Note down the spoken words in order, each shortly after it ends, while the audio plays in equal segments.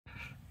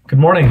Good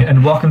morning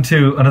and welcome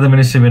to another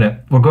Ministry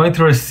Minute. We're going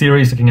through a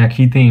series looking at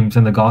key themes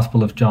in the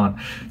Gospel of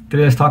John.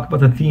 Today let's talk about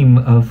the theme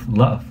of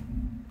love.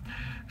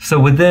 So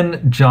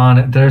within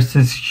John, there's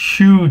this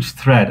huge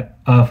thread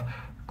of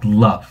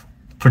love.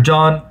 For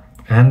John,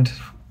 and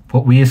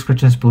what we as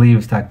Christians believe,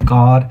 is that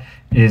God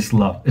is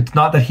love. It's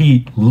not that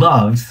he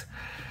loves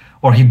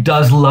or he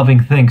does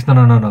loving things.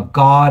 No.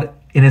 God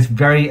in his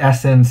very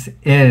essence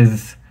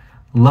is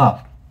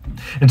love.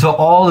 And so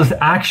all his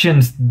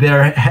actions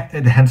there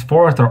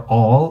henceforth are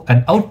all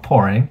an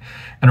outpouring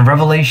and a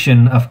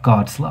revelation of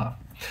God's love.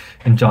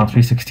 In John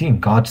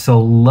 3:16, God so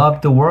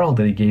loved the world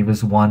that he gave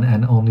his one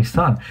and only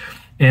son.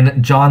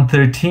 In John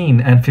 13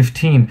 and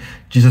 15,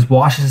 Jesus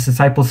washes his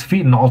disciples'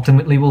 feet and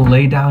ultimately will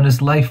lay down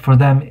his life for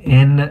them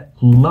in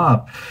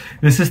love.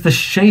 This is the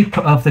shape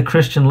of the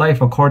Christian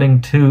life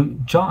according to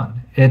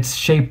John. It's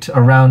shaped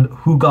around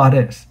who God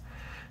is.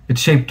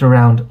 It's shaped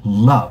around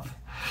love,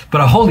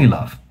 but a holy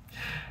love.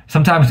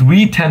 Sometimes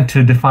we tend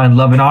to define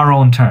love in our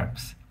own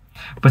terms,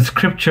 but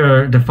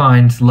Scripture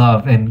defines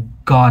love in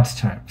God's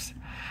terms.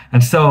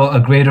 And so a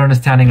greater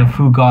understanding of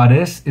who God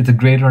is a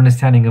greater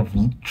understanding of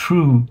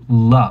true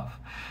love.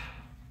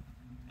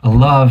 A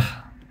love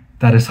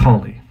that is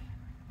holy,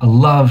 a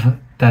love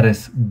that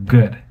is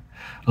good,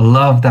 a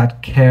love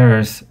that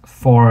cares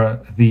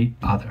for the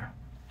other.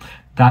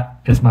 That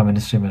is my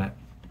Ministry Minute.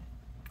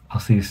 I'll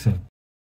see you soon.